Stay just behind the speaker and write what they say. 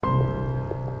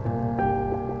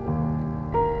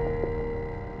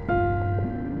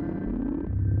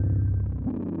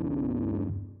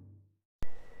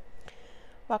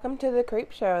Welcome to the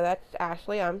Creepshow. That's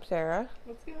Ashley. I'm Sarah.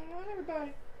 What's going on,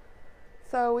 everybody?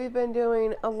 So we've been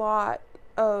doing a lot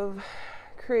of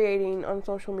creating on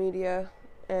social media,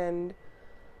 and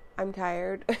I'm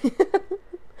tired.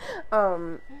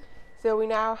 So we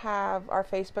now have our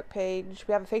Facebook page.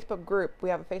 We have a Facebook group. We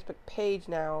have a Facebook page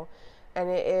now, and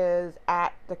it is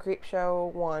at the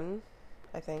Creepshow 1,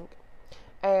 I think.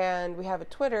 And we have a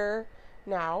Twitter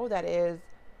now that is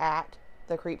at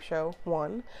the Creepshow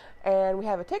 1, and we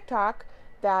have a TikTok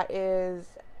that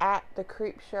is at the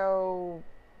Creepshow.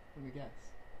 Let me guess.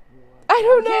 I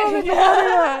don't know.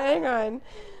 Hang on.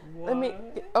 What? Let me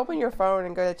open your phone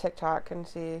and go to TikTok and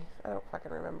see. I don't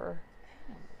fucking remember.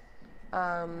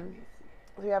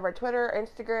 We have our Twitter.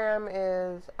 Instagram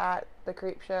is at the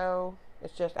Creepshow.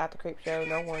 It's just at the Creepshow.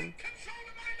 No one.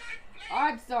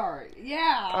 I'm sorry.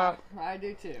 Yeah, I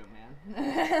do too,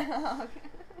 man.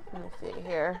 Let me see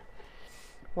here.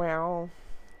 Well,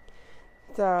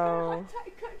 so I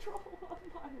take control of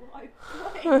my life,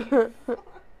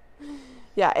 please.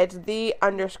 yeah, it's the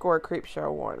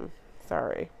 _Creepshow 1.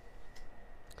 Sorry,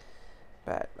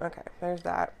 but okay, there's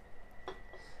that.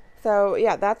 So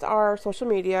yeah, that's our social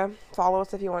media. Follow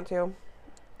us if you want to.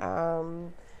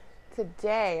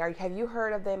 Today, have you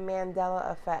heard of the Mandela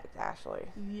Effect, Ashley?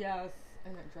 Yes,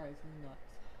 and it drives me nuts.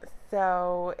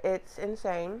 So it's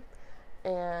insane,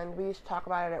 and we used to talk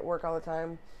about it at work all the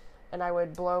time. And I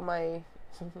would blow that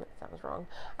sounds wrong.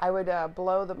 I would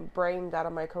blow the brains out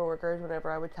of my coworkers whenever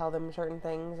I would tell them certain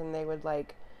things, and they would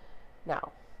like,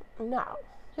 no,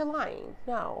 you're lying,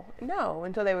 no,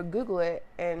 until they would Google it,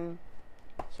 and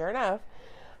sure enough.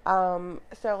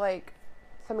 So like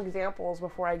some examples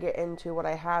before I get into what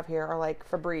I have here are like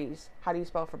Febreze. How do you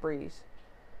spell Febreze?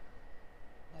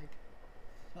 Like,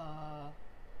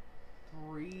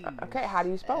 breeze. Okay, how do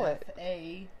you spell it?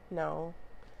 F-A. No,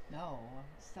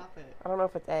 Stop it. I don't know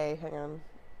if it's A. Hang on,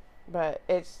 but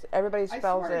everybody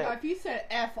spells I swear it. to God, if you said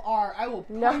F-R, I will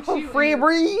punch you. Free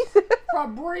breeze.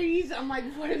 Febreze. I'm like,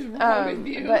 what is wrong with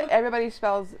you? But everybody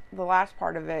spells the last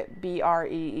part of it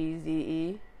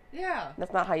Breeze. Yeah.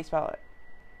 That's not how you spell it.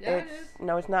 Yeah, it is.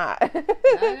 No, it's not. Yeah,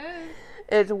 it is.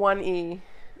 It's 1 E,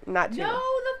 not 2. No,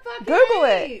 the fucking Google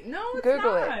A. it. No, it's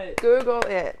Google not. it. Google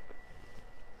it.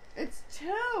 It's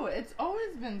 2. It's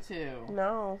always been 2.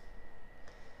 No.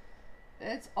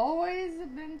 It's always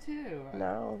been 2.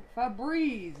 No.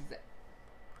 Febreze.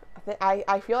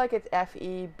 I feel like it's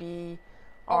Febreze.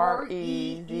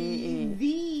 R-E-E-V.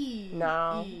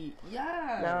 No.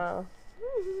 Yes. No.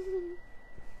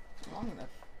 Long enough.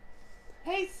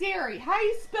 Hey Siri, how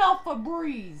you spell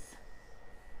Febreze?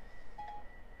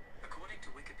 According to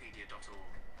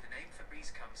Wikipedia.org, the name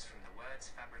Febreze comes from the words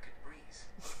fabric and breeze.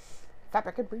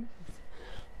 Fabric and breeze.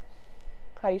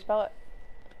 How do you spell it?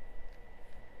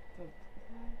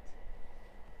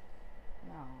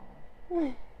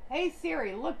 No. Hey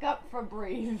Siri, look up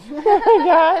Febreze. Oh my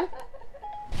god.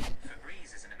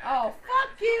 Febreze is an American Oh, fuck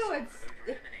you! odor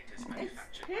eliminators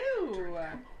manufactured by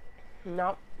 2.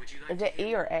 Nope. Would you like Is to it hear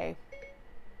E or A?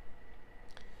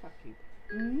 Fuck you.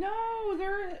 No,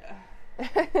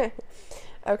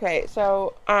 Okay,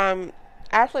 so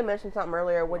Ashley mentioned something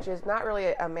earlier, which is not really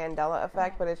a Mandela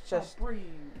effect, but it's just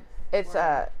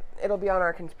it'll be on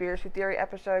our conspiracy theory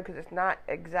episode because it's not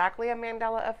exactly a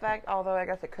Mandela effect, although I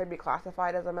guess it could be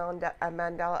classified as a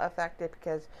Mandela effect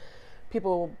because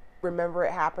people remember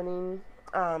it happening.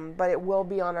 But it will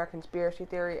be on our conspiracy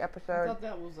theory I episode. thought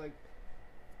that was like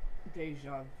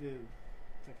deja vu.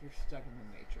 It's like you're stuck in the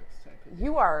Matrix type of thing.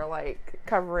 You are like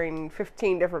covering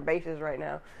 15 different bases right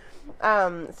now.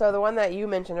 So the one that you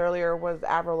mentioned earlier was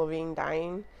Avril Lavigne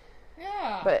dying.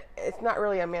 Yeah. But it's not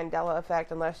really a Mandela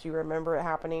effect unless you remember it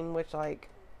happening, which, like,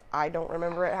 I don't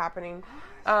remember it happening.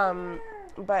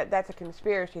 But that's a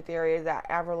conspiracy theory, is that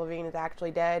Avril Lavigne is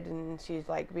actually dead and she's,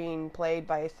 like, being played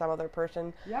by some other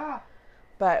person. Yeah.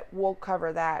 But we'll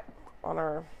cover that on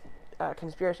our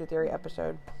conspiracy theory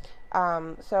episode.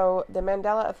 So the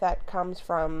Mandela effect comes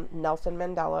from Nelson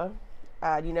Mandela.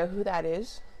 Do you know who that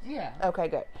is? Yeah. Okay,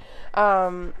 good.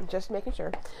 Just making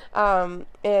sure. So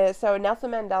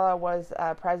Nelson Mandela was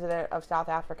president of South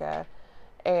Africa,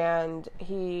 and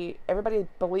everybody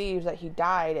believes that he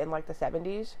died in like the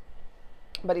 70s,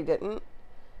 but he didn't.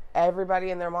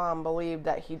 Everybody and their mom believed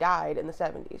that he died in the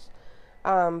 70s.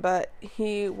 But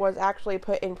he was actually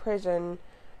put in prison.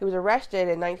 He was arrested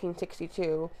in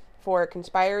 1962 for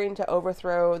conspiring to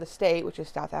overthrow the state, which is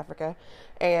South Africa,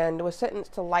 and was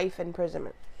sentenced to life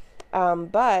imprisonment.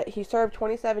 But he served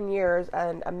 27 years,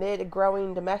 and amid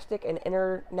growing domestic and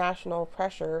international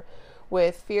pressure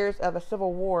with fears of a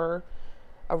civil war,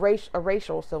 a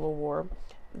racial civil war,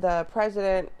 the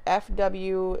president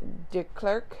F.W. de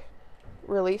Klerk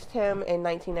released him in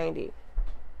 1990.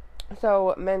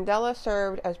 So Mandela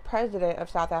served as president of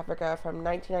South Africa from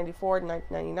 1994 to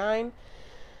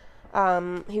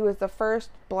 1999. He was the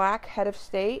first black head of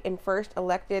state and first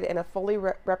elected in a fully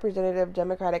representative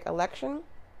democratic election.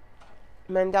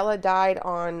 Mandela died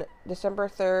on December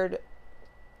 3rd,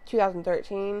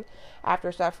 2013,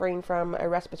 after suffering from a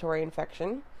respiratory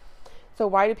infection. So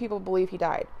why do people believe he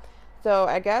died? So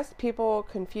I guess people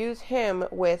confuse him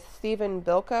with Stephen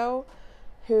Biko,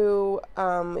 who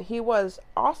he was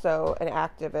also an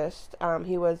activist.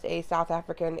 He was a South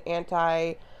African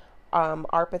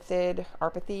anti-apartheid.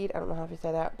 I don't know how to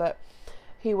say that, but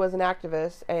he was an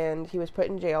activist, and he was put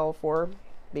in jail for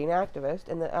being an activist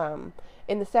in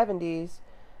the 70s.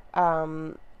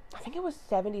 I think it was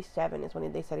 77 is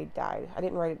when they said he died. I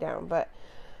didn't write it down, but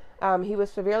he was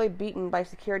severely beaten by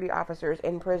security officers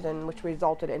in prison, which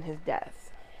resulted in his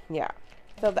death. Yeah.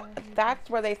 So that's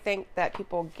where they think that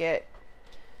people get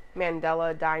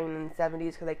Mandela dying in the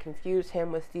 70s, because they confuse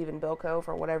him with Stephen Biko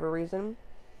for whatever reason.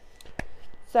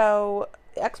 So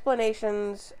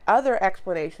other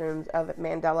explanations of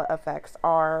Mandela effects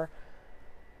are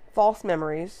false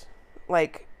memories.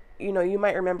 Like, you know, you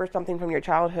might remember something from your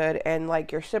childhood, and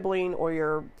like your sibling or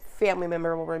your family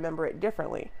member will remember it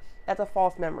differently. That's a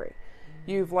false memory.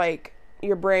 Your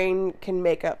brain can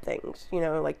make up things, you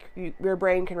know, like your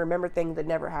brain can remember things that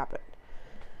never happened.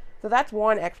 So that's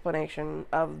one explanation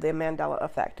of the Mandela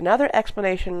effect. Another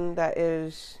explanation that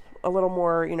is a little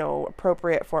more, you know,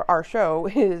 appropriate for our show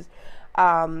is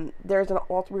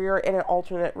we're in an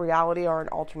alternate reality or an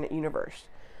alternate universe.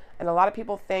 And a lot of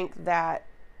people think that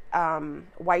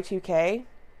Y2K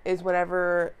is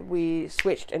whenever we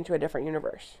switched into a different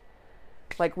universe.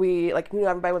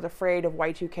 Everybody was afraid of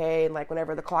Y2K, and like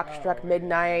whenever the clock struck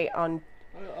midnight on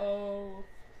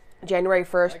January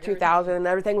 1st, 2000, and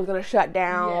everything was going to shut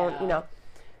down, you know.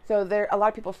 So a lot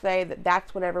of people say that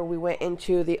that's whenever we went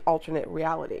into the alternate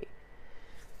reality.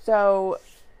 So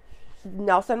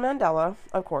Nelson Mandela,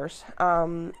 of course,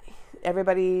 not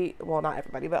everybody,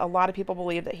 but a lot of people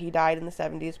believe that he died in the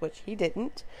 70s, which he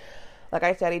didn't. Like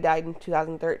I said, he died in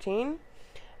 2013.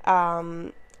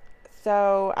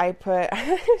 So I put,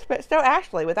 so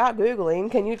Ashley, without Googling,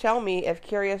 can you tell me if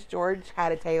Curious George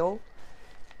had a tail?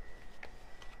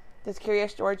 Does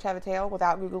Curious George have a tail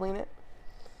without Googling it?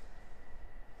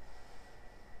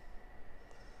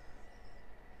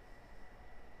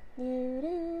 I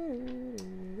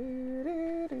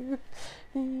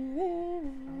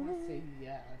want to say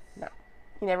yes. No,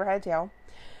 he never had a tail.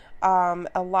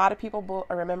 A lot of people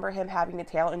remember him having a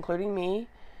tail, including me.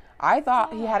 I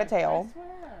thought he had a tail,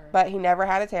 but he never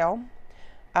had a tail.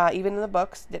 Even in the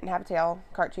books, didn't have a tail.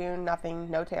 Cartoon, nothing,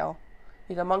 no tail.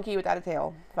 He's a monkey without a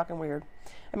tail. Fucking weird.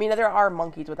 I mean, there are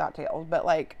monkeys without tails, but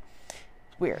like,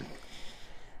 it's weird.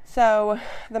 So,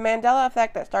 the Mandela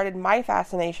effect that started my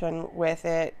fascination with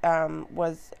it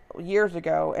was years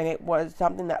ago, and it was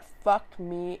something that fucked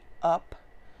me up,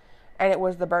 and it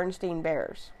was the Berenstein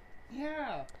Bears.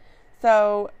 Yeah.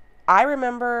 So, I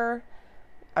remember,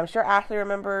 I'm sure Ashley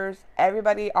remembers,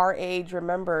 everybody our age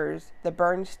remembers the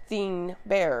Berenstein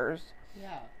Bears.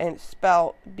 Yeah. And it's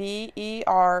spelled Berenstein.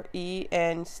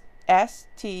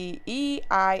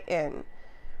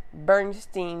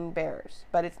 Berenstein Bears.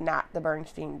 But it's not the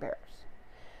Berenstein Bears.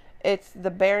 It's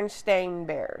the Berenstein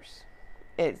Bears.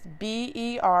 It's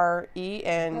Beren.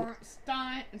 It's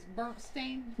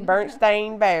Bernstein.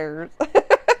 Berenstein Bears.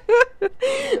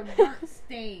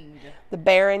 Bernstein. The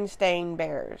Berenstein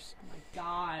Bears. Oh my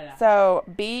god. So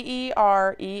Berenstein.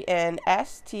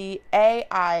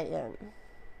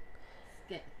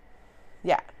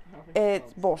 Yeah.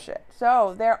 It's bullshit.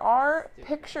 So there are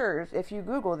pictures, if you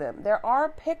Google them, there are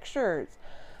pictures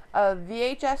of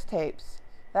VHS tapes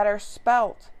that are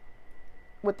spelt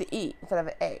with the E instead of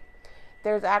an A.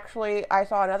 There's actually, I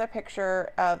saw another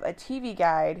picture of a TV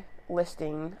guide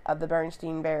listing of the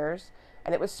Berenstein Bears,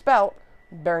 and it was spelt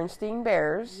Berenstein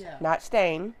Bears, not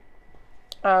Stain.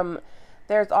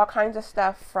 There's all kinds of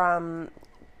stuff from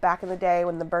back in the day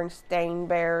when the Berenstein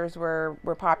Bears were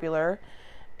popular,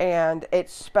 and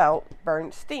it's spelt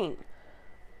Bernstein.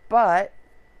 But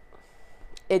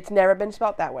it's never been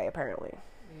spelt that way, apparently.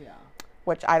 Yeah.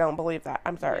 Which I don't believe that.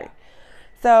 I'm sorry.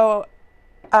 Yeah. So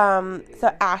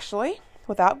Ashley,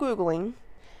 without Googling,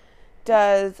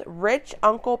 does Rich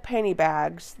Uncle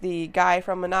Pennybags, the guy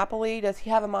from Monopoly, does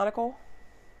he have a monocle?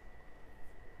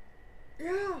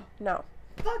 Yeah. No.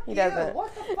 Fuck He you. doesn't.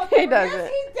 What the fuck? He doesn't.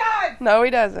 Yes, he does. No, he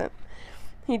doesn't.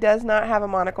 He does not have a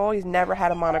monocle. He's never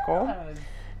had a monocle. Does.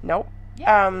 Nope.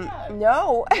 Yes, he does.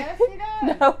 No. Yes, he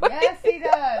does. No, yes, he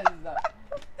does.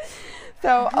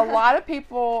 So a lot of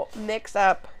people mix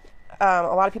up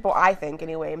a lot of people, I think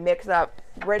anyway, mix up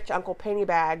Rich Uncle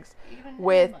Pennybags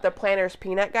with the Planters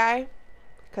Peanut guy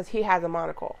because he has a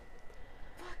monocle.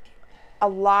 A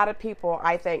lot of people,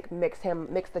 I think, mix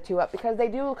the two up because they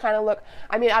do kind of look.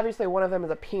 I mean, obviously one of them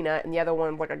is a peanut and the other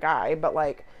one's like a guy, but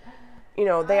like, you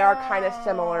know, they are kind of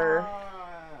similar,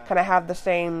 kind of have the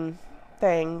same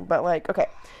thing. But like, okay,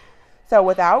 so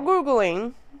without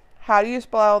Googling, how do you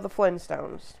spell the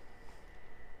Flintstones?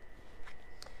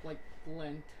 Like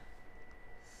Flint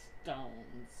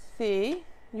stones. See,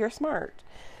 you're smart.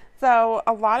 So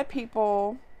a lot of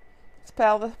people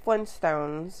spell the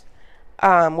Flintstones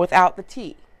without the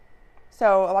T.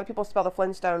 So a lot of people spell the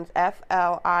Flintstones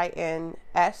F-L-I-N-S-T-O-N-E-S.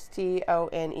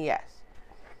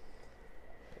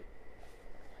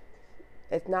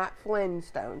 It's not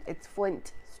Flintstones. It's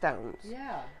Flintstones.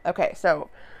 Yeah. Okay, so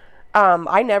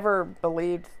I never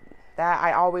believed that.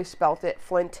 I always spelt it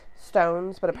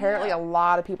Flintstones, but apparently a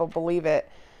lot of people believe it,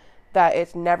 that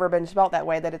it's never been spelt that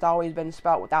way, that it's always been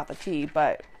spelt without the T,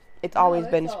 but it's always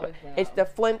been it's the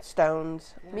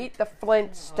Flintstones. Yeah. Meet the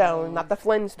Flintstone, not the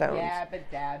Flintstones. Yabba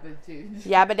dabba doo.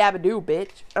 Yabba dabba doo,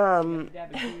 bitch. Yabba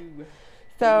dabba doo.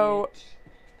 So,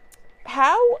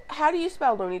 how do you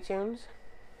spell Looney Tunes?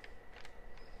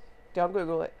 Don't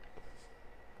Google it.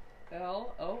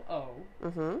 L-O-O.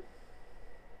 Mm-hmm.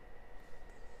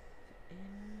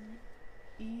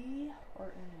 N-E or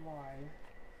N-Y?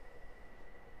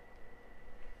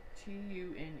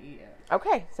 T-U-N-E-S.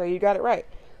 Okay, so you got it right.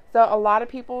 So a lot of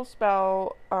people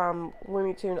spell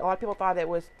Looney Tune. A lot of people thought it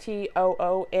was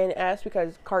T-O-O-N-S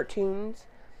because cartoons.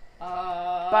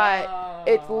 But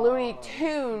it's Looney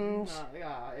Tunes,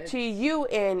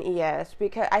 T-U-N-E-S,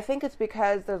 because I think it's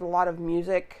because there's a lot of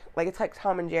music. Like, it's like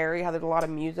Tom and Jerry, how there's a lot of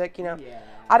music, you know. Yeah.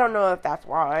 I don't know if that's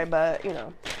why, but, you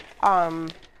know.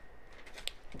 And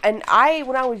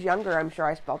when I was younger, I'm sure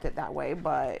I spelt it that way,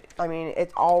 but, I mean,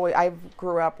 it's always, I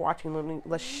grew up watching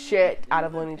the shit out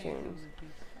of Looney Tunes.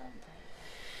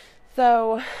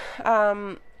 So,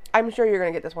 I'm sure you're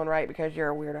gonna get this one right because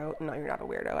you're a weirdo. No, you're not a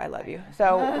weirdo. I love you.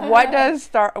 So, what does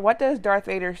Darth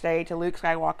Vader say to Luke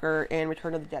Skywalker in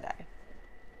Return of the Jedi?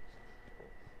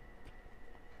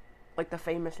 Like the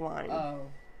famous line. Oh.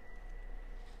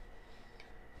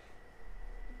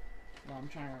 Well, I'm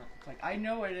trying to. It's like I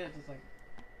know what it is. It's like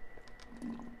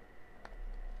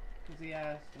because he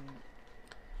asked him.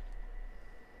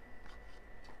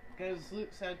 Because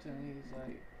Luke said to him, he's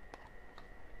like,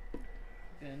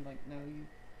 then like no you.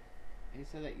 He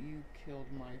said that you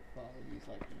killed my father. He's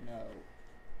like, no,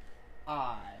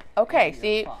 I. Okay, am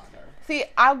your father. See,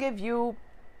 I'll give you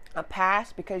a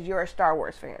pass because you're a Star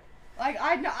Wars fan. Like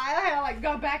I had to like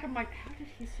go back. I'm like, how did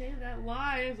he say that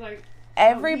line? It's like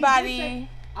everybody. No, he said,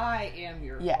 I am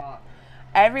your father.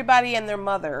 Everybody and their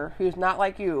mother, who's not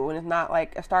like you and is not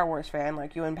like a Star Wars fan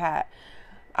like you and Pat,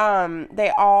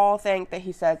 they all think that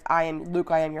he says, I am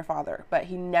your father, but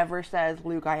he never says,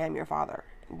 Luke, I am your father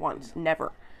once,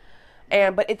 never.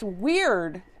 But it's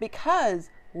weird because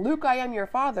Luke, I am your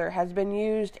father has been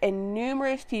used in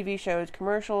numerous TV shows,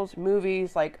 commercials,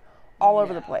 movies, like all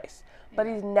over the place. But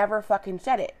he's never fucking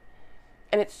said it.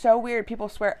 And it's so weird. People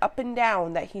swear up and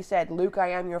down that he said, Luke,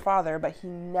 I am your father, but he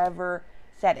never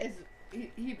said it.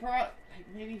 He probably,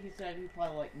 maybe he said he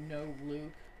probably like, no,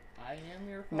 Luke, I am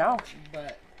your father. No.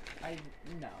 But I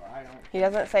don't. He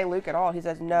doesn't say Luke at all. He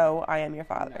says, no, I am your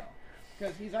father. No.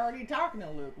 Because he's already talking to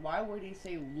Luke. Why would he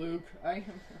say, Luke, I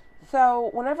am... So,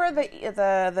 whenever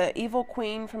the evil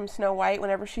queen from Snow White,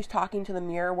 whenever she's talking to the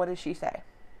mirror, what does she say?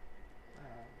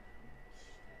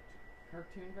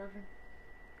 Cartoon version?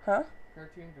 Huh?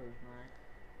 Cartoon version, right?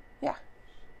 Yeah.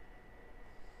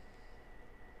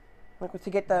 Like, to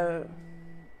get the...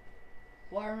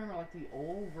 Well, I remember, like, the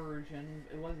old version.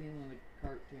 It wasn't even the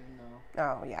cartoon, though.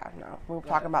 Oh, yeah, no. We were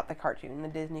talking about the cartoon, the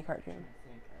Disney cartoon.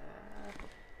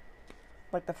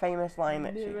 Like the famous line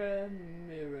that mirror,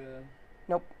 mirror.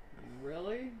 Nope.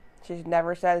 Really? She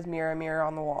never says mirror, mirror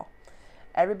on the wall.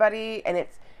 Everybody, and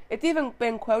it's even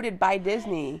been quoted by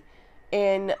Disney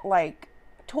in like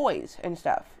toys and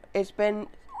stuff. It's been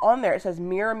on there. It says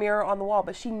mirror, mirror on the wall,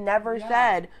 but she never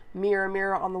said mirror,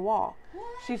 mirror on the wall. What?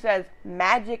 She says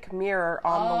magic mirror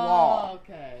on the wall. Oh,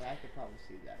 okay. I could probably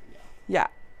see that. Yeah.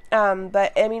 Yeah.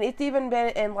 But I mean, it's even been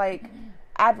in like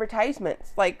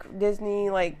advertisements, like Disney,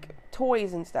 like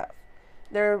toys and stuff.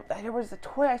 There was a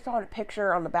toy I saw in a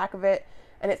picture on the back of it,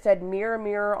 and it said mirror,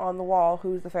 mirror on the wall,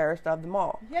 who's the fairest of them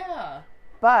all. Yeah.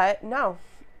 But no,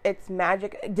 it's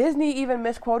magic. Disney even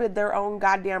misquoted their own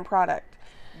goddamn product.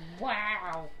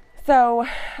 Wow. So,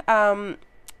 how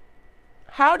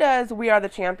does We Are the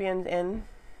Champions end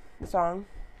the song?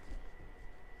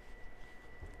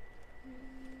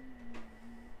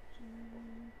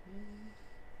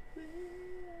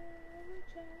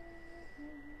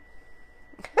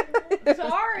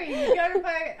 Sorry, you gotta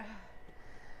fight.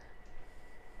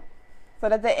 So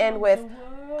does it end with,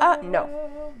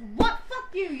 no. What? Fuck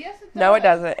you. Yes, it does. No, it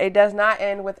doesn't. It does not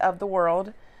end with of the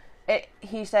world.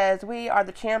 He says, we are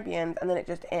the champions, and then it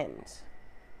just ends.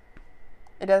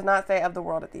 It does not say of the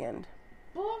world at the end.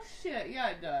 Bullshit. Yeah,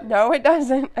 it does. No, it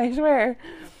doesn't. I swear.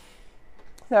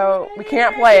 So, we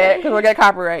can't play it, because we'll get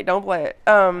copyright. Don't play it.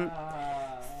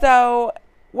 So,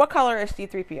 what color is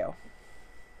C-3PO?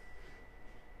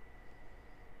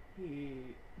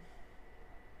 It's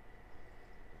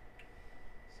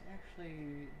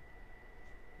actually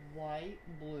white,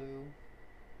 blue,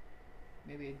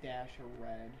 maybe a dash of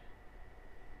red,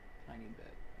 tiny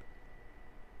bit,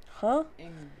 Huh?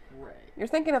 and gray. You're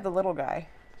thinking of the little guy.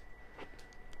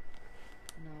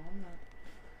 No, I'm not.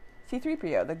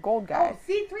 C-3PO, the gold guy. Oh,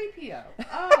 C-3PO.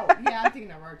 Oh, yeah, I'm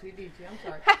thinking of R2-D2. I'm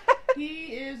sorry.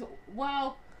 He is,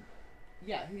 well,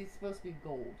 yeah, he's supposed to be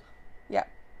gold. Yeah.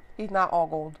 He's not all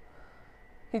gold.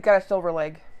 He's got a silver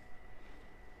leg.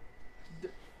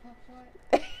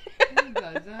 What? He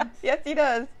doesn't. Yes, he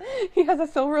does. He has a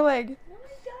silver leg. No,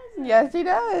 he doesn't. Yes, he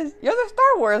does. You're the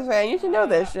Star Wars fan. You should know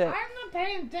this shit. I'm not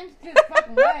paying attention to his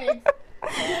fucking legs.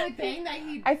 The only thing that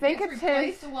he I think gets it's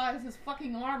replaced his. a lot is his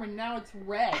fucking arm, and now it's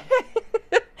red.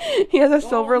 He has a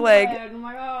silver Gold leg. red. I'm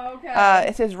like, oh, okay.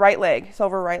 It's his right leg.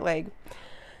 Silver right leg.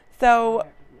 So,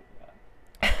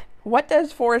 what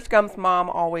does Forrest Gump's mom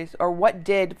always, or what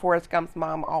did Forrest Gump's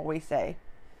mom always say?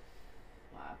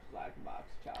 Life's like a box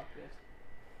of chocolates.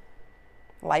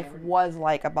 Life was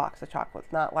like a box of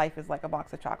chocolates, not life is like a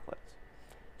box of chocolates.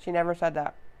 She never said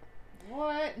that.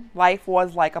 What? Life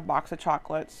was like a box of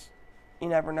chocolates. You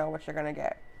never know what you're going to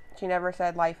get. She never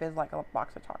said life is like a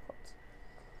box of chocolates.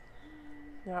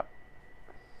 Yep.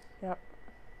 Yep.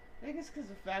 I think it's because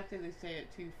the fact that they say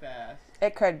it too fast.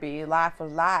 It could be. Life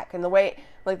was like. And the way,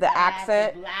 like the Life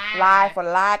accent. was like. Life was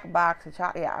like a box of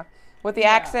chocolate. Yeah. With the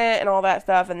Yeah. accent and all that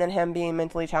stuff, and then him being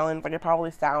mentally challenged, like it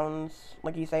probably sounds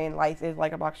like he's saying life is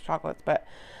like a box of chocolates. But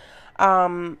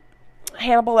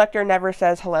Hannibal Lecter never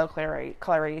says hello,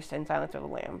 Clarice in Silence of the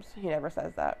Lambs. He never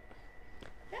says that.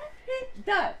 He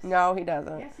does. No, he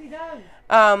doesn't. Yes, he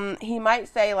does. He might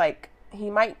say, like, he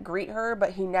might greet her,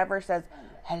 but he never says,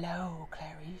 hello,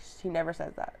 Clarice. He never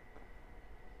says that.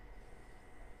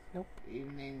 Nope.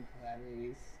 Evening,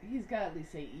 Clarice. He's got to at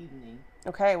least say evening.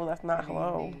 Okay, well, that's not Good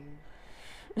hello. evening.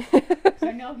 So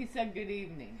I know he said good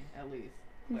evening, at least,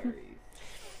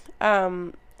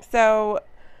 Clarice. So,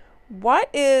 what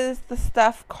is the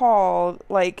stuff called,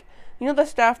 like, you know the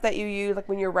stuff that you use, like,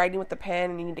 when you're writing with the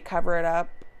pen and you need to cover it up?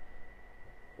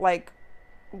 Like,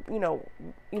 you know.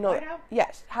 Whiteout?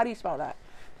 Yes. How do you spell that?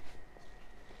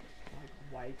 Like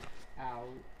white out.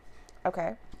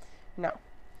 Okay. No.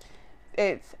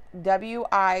 It's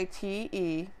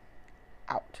W-I-T-E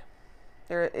out.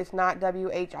 It's not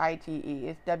W-H-I-T-E.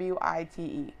 It's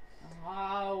W-I-T-E.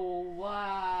 Oh,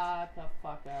 what the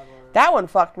fuck ever. That one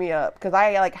fucked me up because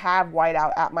I like have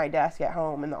whiteout at my desk at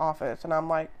home in the office, and I'm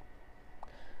like,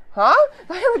 huh?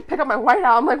 I like pick up my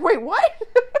whiteout. I'm like, wait, what?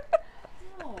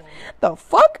 Oh. The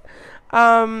fuck?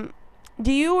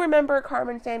 Do you remember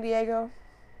Carmen Sandiego?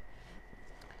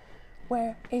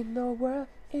 Where in the world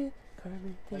is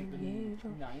Carmen Like the Sandiego?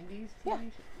 90s? Yeah.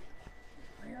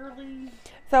 Rarely.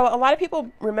 So a lot of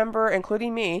people remember,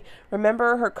 including me,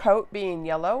 remember her coat being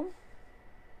yellow,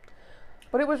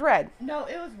 but it was red. No,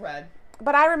 it was red.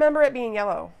 But I remember it being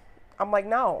yellow. I'm like,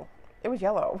 no, it was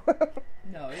yellow.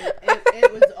 No,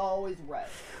 it was always red.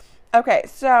 Okay,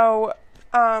 so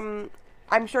I'm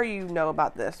sure you know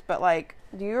about this, but like,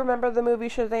 do you remember the movie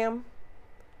Shazam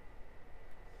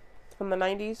from the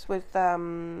 90s with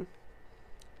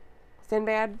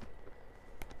Sinbad?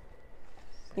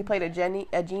 He played a genie.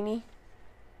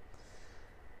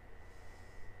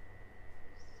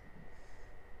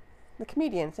 The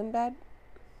comedian Sinbad.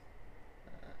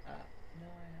 No, I haven't.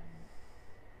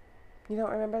 You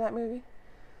don't remember that movie?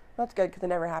 That's good because it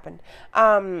never happened.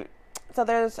 So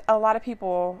there's a lot of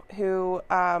people who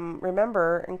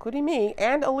remember, including me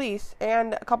and Elise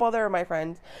and a couple other of my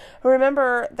friends, who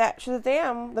remember that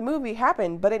Shazam, the movie,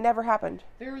 happened, but it never happened.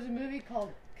 There was a movie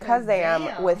called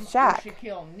Kazam with Shaq.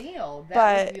 Shaquille O'Neal. That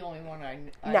But was the only one I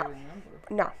no. remember.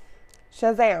 No.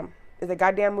 Shazam is a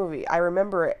goddamn movie. I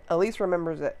remember it. Elise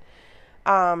remembers it.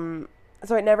 So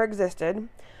it never existed.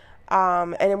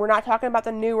 And we're not talking about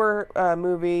the newer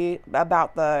movie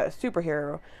about the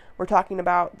superhero. We're talking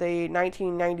about the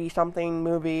 1990-something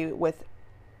movie with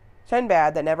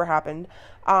Sinbad that never happened.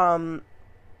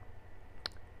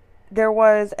 There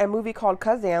was a movie called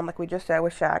Kazam, like we just said,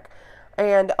 with Shaq.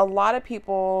 And a lot of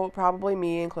people, probably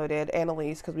me included, and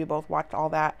Elise, because we both watched all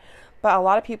that, But a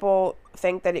lot of people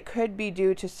think that it could be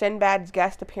due to Sinbad's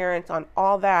guest appearance on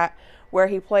All That, where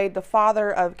he played the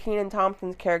father of Kenan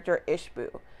Thompson's character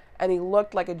Ishbu, and he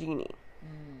looked like a genie.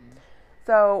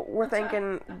 So we're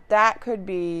thinking that could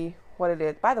be what it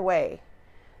is. By the way,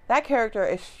 that character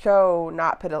is so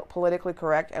not politically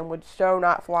correct and would so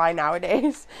not fly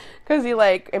nowadays because he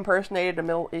like impersonated a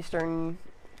Middle Eastern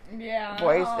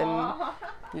voice, and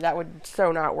that would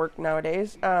so not work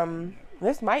nowadays.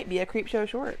 This might be a Creepshow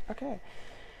short. Okay.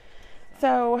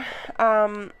 So,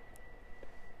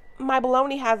 My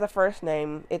Baloney has a first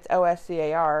name. It's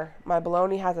Oscar. My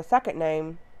Baloney has a second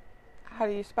name. How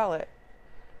do you spell it?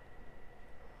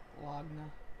 Lagna.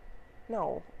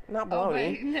 No, not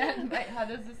baloney. Wait, how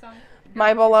does this sound?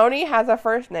 My Baloney has a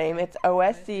first name. It's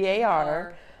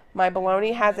Oscar. My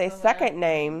Baloney has a second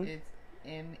name.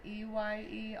 It's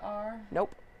Meyer.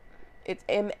 Nope. It's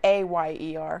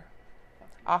Mayer.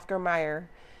 Oscar Mayer.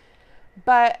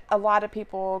 But a lot of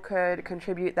people could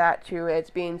contribute that to it's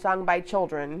being sung by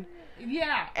children.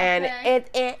 Yeah. And it's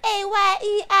Ayer.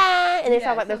 And it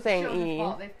sounds like they're saying E.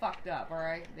 Fault. They fucked up,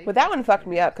 alright? But that one fucked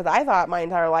me up because I thought my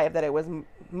entire life that it was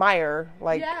Meyer.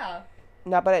 Like, yeah.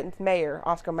 No, but it's Mayer.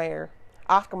 Oscar Mayer.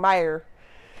 Oscar Mayer.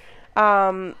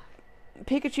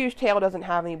 Pikachu's tail doesn't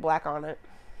have any black on it.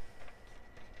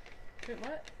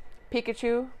 What?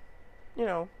 Pikachu. You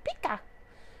know, Pika.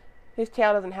 His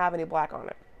tail doesn't have any black on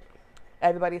it.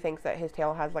 Everybody thinks that his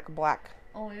tail has like a black.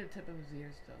 Only the tip of his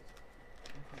ears does.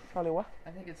 Only what?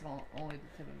 I think it's only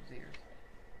the tip of his ears.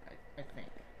 I think.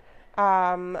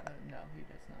 No, he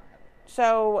does not have it.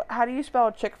 So, how do you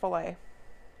spell Chick-fil-A?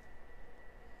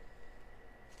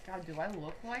 God, do I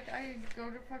look like I go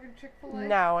to fucking Chick-fil-A?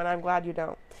 No, and I'm glad you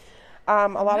don't. A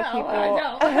lot of people. I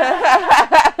don't.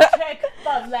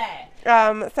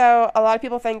 Chick-fil-A. So a lot of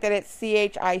people think that it's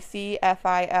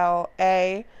CHICFILA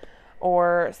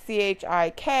or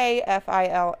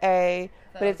CHIKFILA,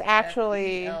 but it's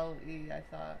actually F-E-L-E, I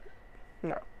thought.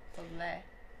 No. Filet.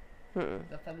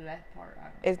 The filet part.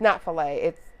 It's not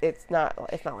filet. It's not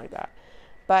like that.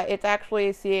 But it's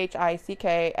actually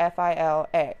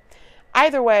CHICKFILA.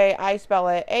 Either way, I spell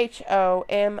it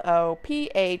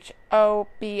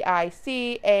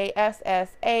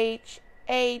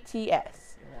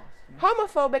HOMOPHOBICASSHATS.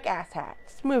 Homophobic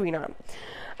asshats. Moving on.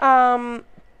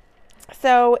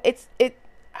 So it's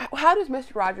how does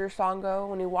Mr. Rogers' song go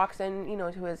when he walks in,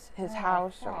 to his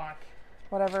house or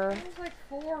whatever? I was like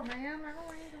 4, man. I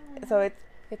don't even. So it's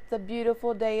a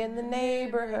beautiful day in the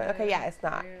neighborhood. Okay, yeah, it's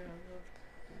not.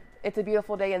 It's a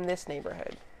beautiful day in this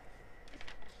neighborhood.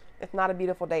 It's not a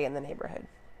beautiful day in the neighborhood.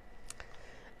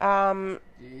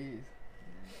 Jeez.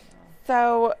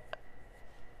 So,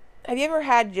 have you ever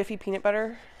had Jiffy peanut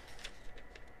butter?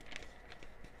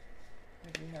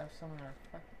 Did you have some in our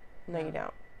fucking... No, you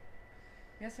don't.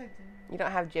 Yes, I do. You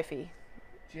don't have Jiffy.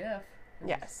 Jif?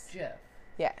 Yes. Jif.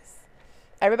 Yes.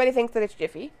 Everybody thinks that it's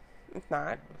Jiffy. It's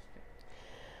not.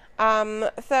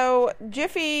 So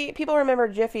Jiffy, people remember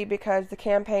Jiffy because the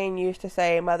campaign used to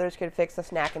say mothers could fix a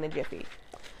snack in a Jiffy.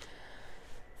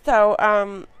 So,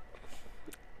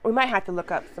 we might have to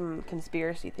look up some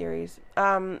conspiracy theories.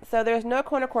 So there's no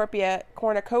cornucopia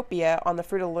on the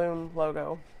Fruit of the Loom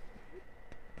logo.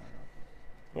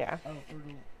 Yeah. Oh, Fruit of the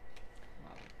Loom.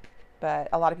 But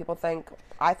a lot of people think,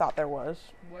 I thought there was.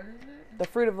 What is it? The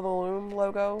Fruit of the Loom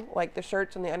logo, like the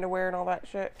shirts and the underwear and all that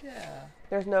shit. Yeah.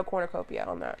 There's no cornucopia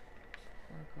on that.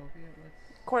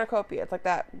 Cornucopia, it's like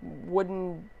that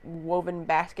wooden woven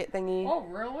basket thingy. Oh,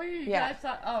 really? Yeah. You guys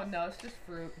thought, oh, no, it's just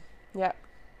fruit. Yep.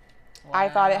 Wow. I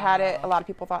thought it had it. A lot of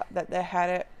people thought that they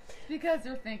had it. Because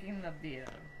they're thinking of the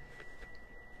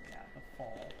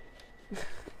fall.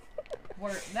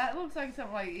 That looks like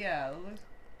something like,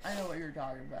 I know what you're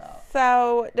talking about.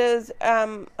 So, does, I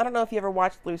don't know if you ever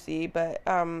watched Lucy, but,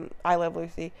 I love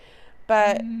Lucy.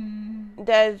 But,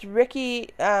 does Ricky,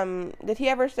 did he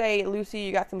ever say, Lucy,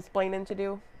 you got some splaining to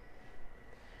do?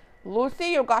 Lucy,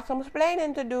 you got some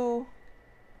splaining to do.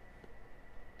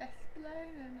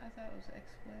 Explaining? I thought it was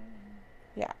explaining.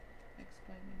 Yeah.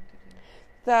 Explaining to do.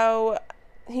 So,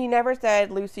 he never said,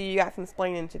 Lucy, you got some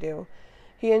splaining to do.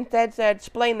 He instead said,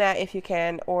 splain that if you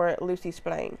can, or Lucy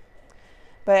splain.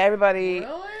 But everybody...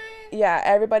 Really? Yeah,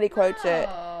 everybody quotes it.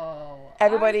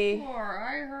 Everybody...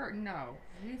 I heard... No.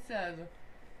 He says,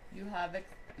 you have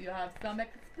some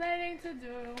explaining to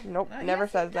do. Nope, never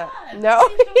says that. Does. No,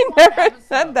 he never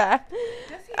said that.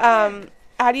 Yes, he did.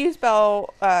 How do you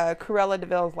spell Cruella de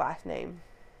Vil's last name?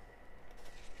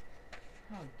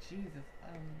 Oh, Jesus.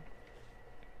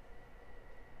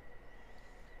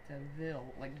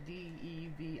 DeVille. Like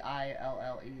DEVILLE, I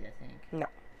think. No.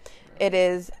 Really? It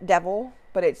is devil,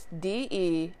 but it's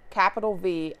DEVIL.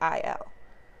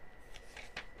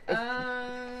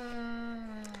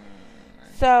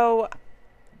 So,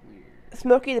 Weird.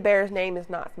 Smokey the Bear's name is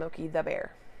not Smokey the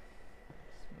Bear.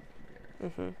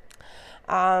 Smokey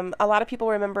Bear. A lot of people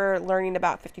remember learning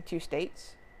about 52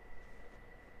 states.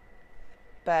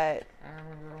 But I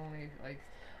remember only, like...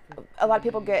 a lot of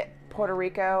people get Puerto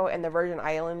Rico and the Virgin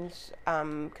Islands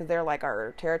because they're like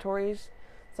our territories.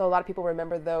 So a lot of people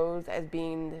remember those as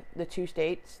being the 2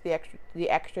 states, the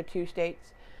extra 2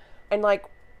 states. And like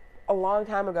a long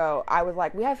time ago, I was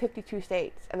like, we have 52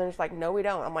 states. And they're just like, no, we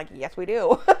don't. I'm like, yes, we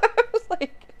do. I was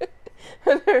like,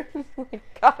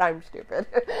 God, I'm stupid.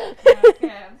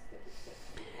 Okay.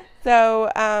 So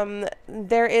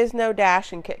there is no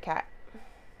dash in Kit Kat.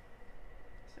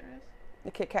 Serious?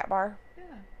 The Kit Kat bar? Yeah.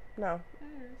 No. There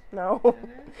is. No. There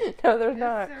is. No, there's Yes,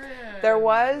 not. there is. There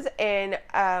was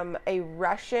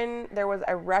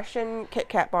a Russian Kit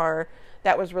Kat bar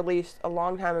that was released a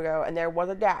long time ago, and there was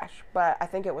a dash, but I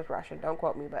think it was Russian. Don't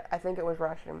quote me, but I think it was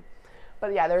Russian.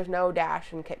 But yeah, there's no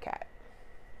dash in Kit Kat.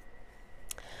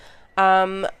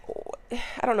 I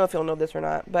don't know if you'll know this or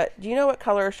not, but do you know what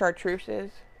color chartreuse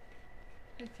is?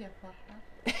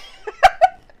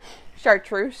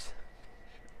 Chartreuse.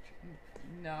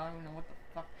 No, I don't know what the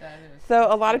fuck that is. So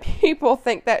a lot of people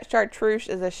think that chartreuse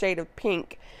is a shade of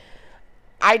pink.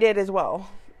 I did as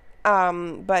well.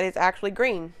 But it's actually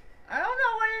green. I don't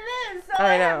know what it is, so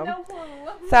I I have know. no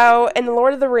clue. So in The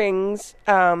Lord of the Rings,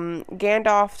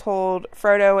 Gandalf told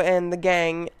Frodo and the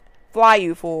gang, "Fly,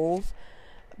 you fools."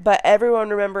 But everyone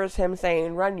remembers him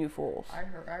saying, "Run, you fools." I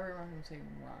remember him saying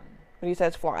run. But he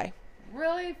says fly.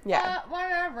 Really? Yeah.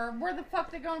 Whatever. Where the fuck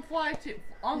they gonna fly to?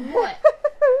 On what?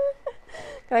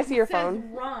 Can I see your It says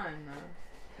phone? run.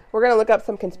 We're going to look up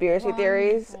some conspiracy Run,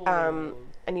 theories. fools.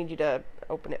 I need you to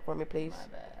open it for me, please.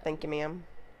 My bad. Thank you, ma'am.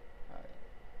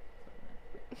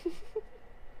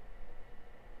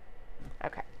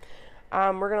 Okay.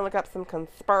 We're going to look up some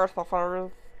conspiracy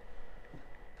theories.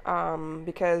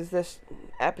 Because this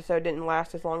episode didn't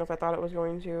last as long as I thought it was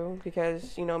going to.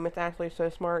 Because, you know, Miss Ashley's so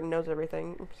smart and knows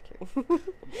everything. I'm just kidding.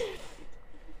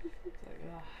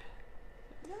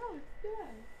 No, it's good.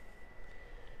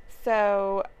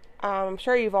 So, I'm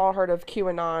sure you've all heard of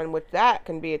QAnon, which that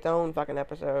can be its own fucking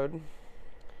episode.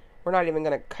 We're not even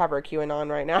going to cover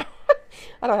QAnon right now.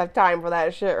 I don't have time for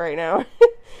that shit right now.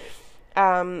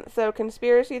 So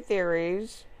conspiracy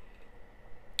theories.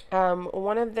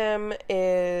 One of them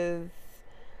is,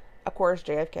 of course,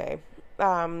 JFK.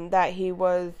 That he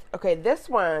was... Okay, this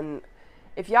one,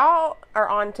 if y'all are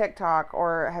on TikTok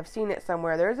or have seen it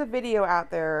somewhere, there's a video out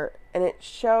there, and it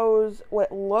shows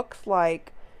what looks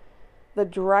like the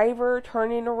driver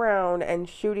turning around and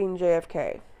shooting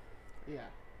JFK. Yeah.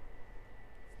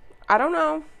 I don't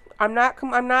know. I'm not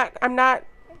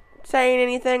saying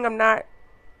anything. I'm not,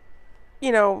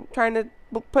 trying to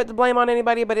put the blame on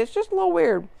anybody, but it's just a little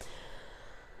weird.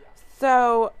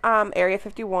 So, Area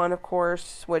 51, of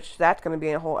course, which that's going to be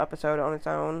a whole episode on its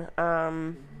own.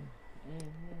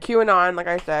 QAnon, like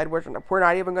I said, we're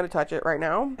not even going to touch it right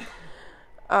now.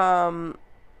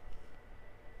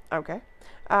 Okay.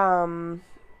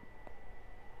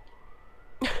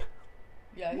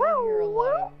 Yeah, I hear a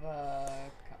lot of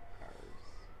cop cars.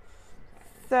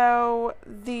 So,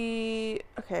 okay,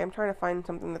 I'm trying to find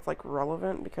something that's, like,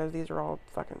 relevant, because these are all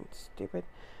fucking stupid.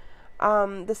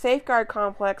 The Safeguard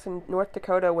Complex in North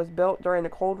Dakota was built during the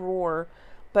Cold War,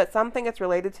 but something that's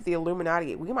related to the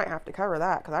Illuminati. We might have to cover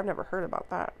that, because I've never heard about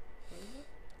that.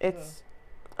 It's,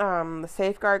 the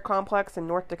Safeguard Complex in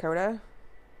North Dakota.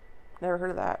 Never heard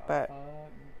of that, but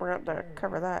we're going to have to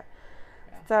cover that.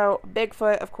 Yeah. So,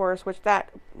 Bigfoot, of course, which that,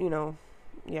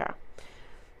 yeah.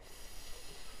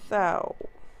 So,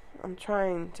 I'm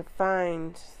trying to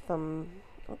find some...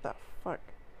 What the fuck?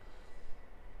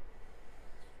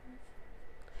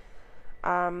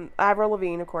 Avril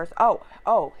Lavigne, of course.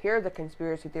 Oh, here's a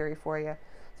conspiracy theory for you.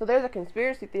 So, there's a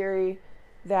conspiracy theory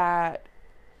that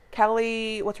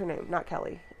Kelly... What's her name? Not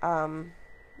Kelly.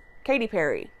 Katy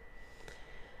Perry.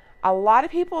 A lot of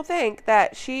people think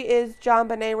that she is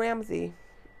JonBenet Ramsey.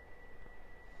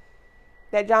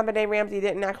 That JonBenet Ramsey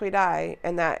didn't actually die,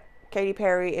 and that Katy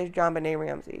Perry is JonBenet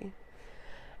Ramsey.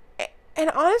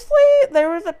 And honestly,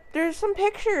 there's some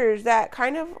pictures that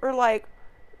kind of are like,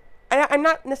 I'm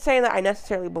not saying that I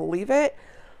necessarily believe it,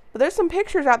 but there's some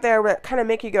pictures out there that kind of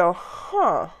make you go,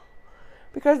 huh,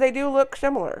 because they do look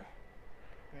similar.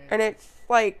 Right. And it's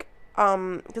like,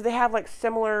 because they have like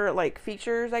similar like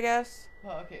features, I guess.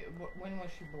 Well, okay, when was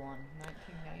she born?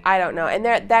 1990? I don't know. And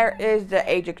there is the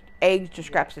age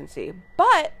discrepancy.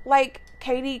 But, like,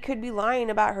 Katie could be lying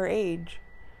about her age.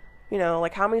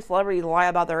 Like, how many celebrities lie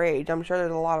about their age? I'm sure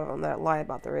there's a lot of them that lie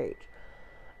about their age.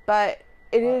 But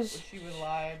It is. She would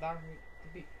lie about her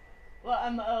to be. Well,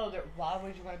 I'm older. Why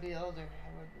would you want to be older?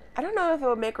 I don't know if it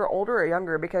would make her older or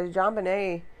younger because John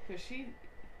Bonet. Because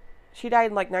she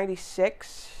died in like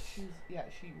 96. She was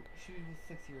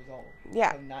 6 years old.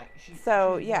 Yeah.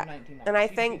 So yeah. And I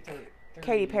think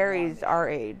Katy Perry's our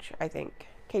age. I think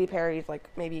Katy Perry's like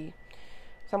maybe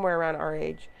somewhere around our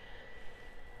age.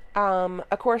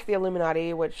 Of course, the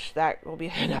Illuminati, which that will be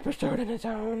an episode in its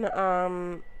own.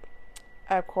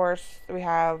 Of course, we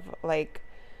have like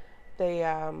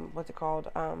the what's it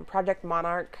called? Project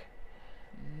Monarch.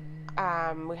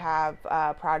 We have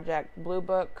Project Blue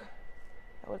Book.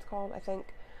 Is that what it's called? I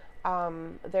think.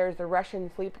 There's the Russian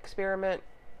sleep experiment.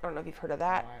 I don't know if you've heard of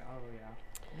that.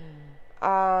 Oh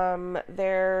yeah.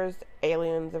 There's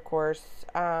aliens, of course.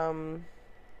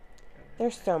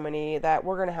 There's so many that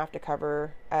we're gonna have to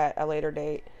cover at a later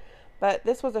date. But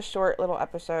this was a short little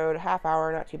episode, half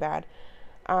hour, not too bad.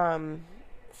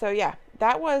 So yeah,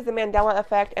 that was the Mandela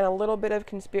Effect and a little bit of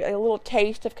a little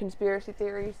taste of conspiracy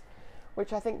theories,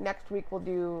 which I think next week we'll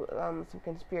do some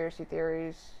conspiracy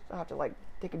theories. I'll have to like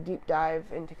take a deep dive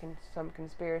into some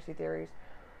conspiracy theories.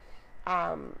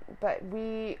 But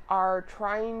we are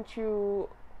trying to,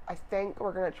 I think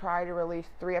we're going to try to release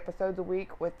 3 episodes a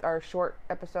week with our short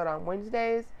episode on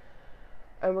Wednesdays.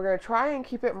 And we're going to try and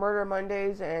keep it Murder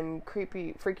Mondays and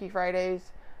Freaky Fridays.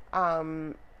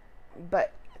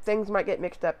 But things might get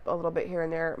mixed up a little bit here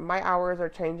and there. My hours are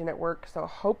changing at work, so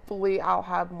hopefully I'll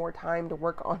have more time to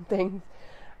work on things.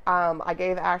 I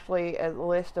gave Ashley a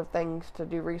list of things to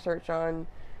do research on.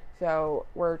 So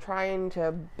we're trying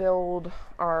to build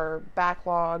our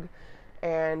backlog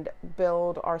and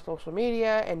build our social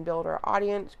media and build our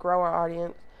audience, grow our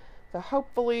audience. So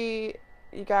hopefully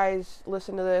you guys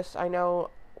listen to this. I know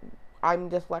I'm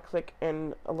dyslexic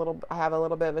and I have a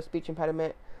little bit of a speech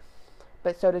impediment,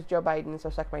 but so does Joe Biden, so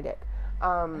suck my dick.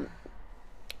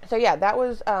 So yeah, that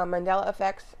was Mandela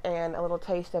Effects and a little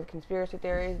taste of conspiracy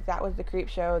theories. That was the Creep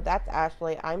Show. That's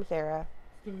Ashley. I'm Sarah.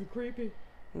 It's creepy.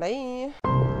 Bye.